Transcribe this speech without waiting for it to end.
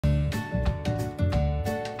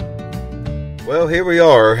Well, here we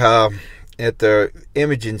are at the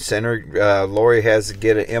imaging center. Laurie has to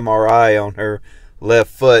get an MRI on her left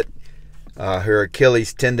foot. Her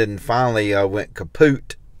Achilles tendon finally went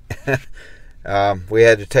kaput. We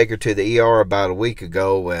had to take her to the ER about a week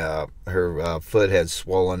ago. Her foot had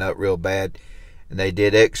swollen up real bad, and they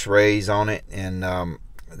did x-rays on it and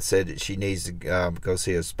said that she needs to go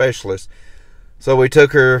see a specialist. So we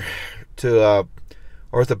took her to a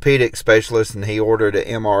orthopedic specialist, and he ordered an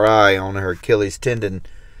MRI on her Achilles tendon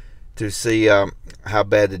to see how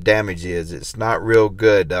bad the damage is. It's not real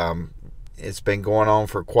good. It's been going on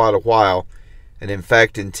for quite a while, and in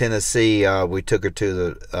fact in Tennessee we took her to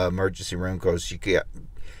the emergency room because she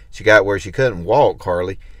got where she couldn't walk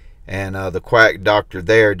hardly, and the quack doctor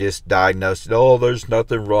there just diagnosed it. Oh, there's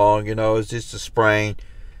nothing wrong, it's just a sprain.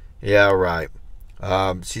 Yeah, right.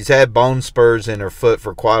 She's had bone spurs in her foot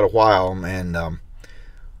for quite a while, and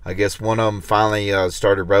I guess one of them finally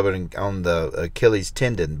started rubbing on the Achilles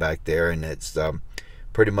tendon back there, and it's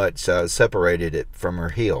pretty much separated it from her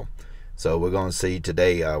heel. So we're going to see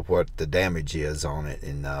today what the damage is on it,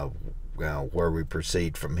 and where we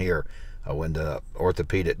proceed from here when the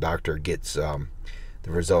orthopedic doctor gets the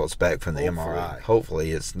results back from the MRI. Hopefully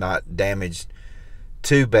it's not damaged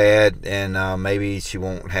too bad, and maybe she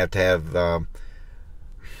won't have to have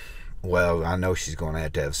well, I know she's going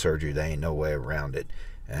to have surgery. There ain't no way around it.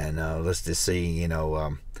 And let's just see,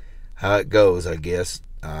 how it goes, I guess.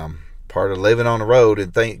 Part of living on the road,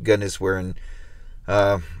 and thank goodness we're in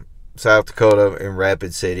South Dakota in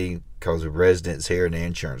Rapid City because of residents here, and the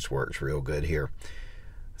insurance works real good here.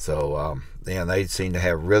 So, yeah, they seem to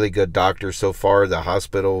have really good doctors so far. The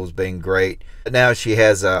hospital has been great. Now she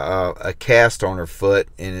has a cast on her foot,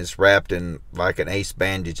 and it's wrapped in like an ace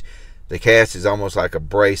bandage. The cast is almost like a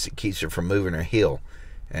brace that keeps her from moving her heel.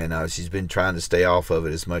 And she's been trying to stay off of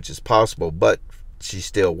it as much as possible, but she's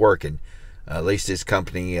still working. At least this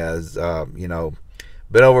company has, been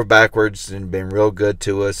over backwards and been real good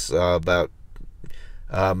to us about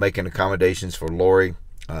making accommodations for Laurie,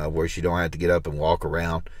 where she don't have to get up and walk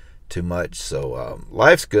around too much. So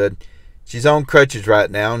life's good. She's on crutches right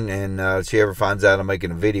now, and if she ever finds out I'm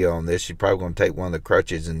making a video on this, she's probably going to take one of the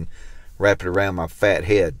crutches and wrap it around my fat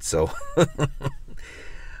head. So,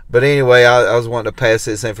 but anyway, I was wanting to pass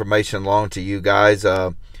this information along to you guys.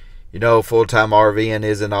 Full-time RVing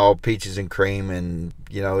isn't all peaches and cream, and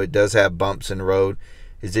it does have bumps in the road.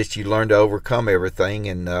 It's just you learn to overcome everything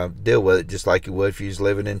and deal with it just like you would if you was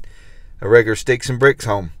living in a regular sticks and bricks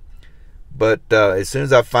home. But as soon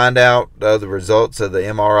as I find out the results of the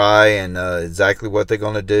MRI and exactly what they're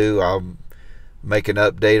going to do, I'll make an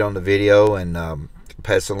update on the video and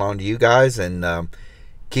pass it along to you guys, and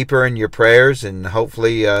keep her in your prayers, and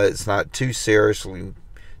hopefully it's not too serious,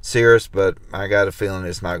 but I got a feeling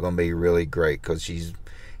it's not going to be really great because she's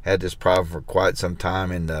had this problem for quite some time,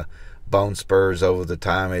 and the bone spurs over the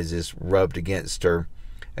time has just rubbed against her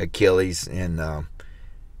Achilles, and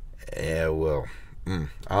yeah, well, I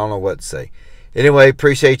don't know what to say. Anyway,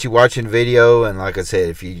 appreciate you watching the video, and like I said,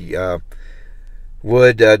 if you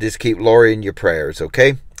would just keep Laurie in your prayers,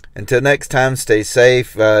 okay? Until next time, stay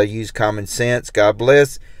safe, use common sense. God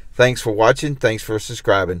bless. Thanks for watching. Thanks for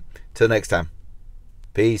subscribing. Till next time.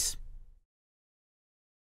 Peace.